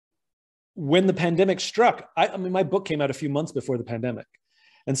when the pandemic struck, I mean, my book came out a few months before the pandemic.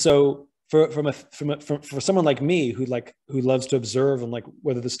 And so for someone like me who loves to observe and like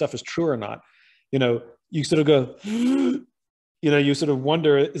whether this stuff is true or not, you know, you sort of go, you know, you sort of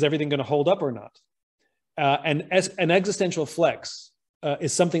wonder, is everything going to hold up or not? And as an existential flex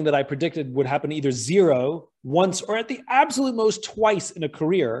is something that I predicted would happen either zero, once, or at the absolute most twice in a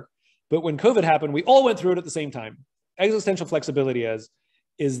career. But when COVID happened, we all went through it at the same time. Existential flexibility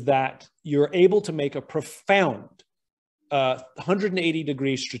is that you're able to make a profound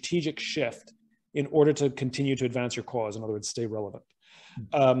 180-degree strategic shift in order to continue to advance your cause. In other words, stay relevant.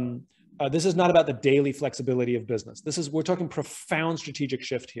 This is not about the daily flexibility of business. We're talking profound strategic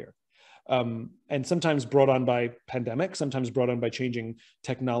shift here. And sometimes brought on by pandemic, sometimes brought on by changing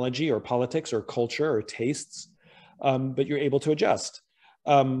technology or politics or culture or tastes, but you're able to adjust.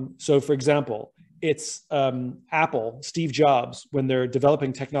 So for example, it's Apple, Steve Jobs, when they're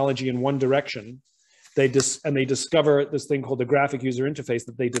developing technology in one direction, they discover this thing called the graphic user interface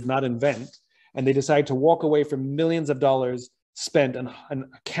that they did not invent, and they decide to walk away from millions of dollars spent and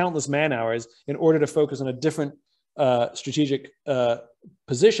countless man hours in order to focus on a different strategic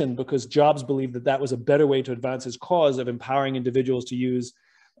position, because Jobs believed that that was a better way to advance his cause of empowering individuals to use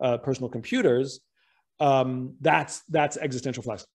personal computers. That's existential flex.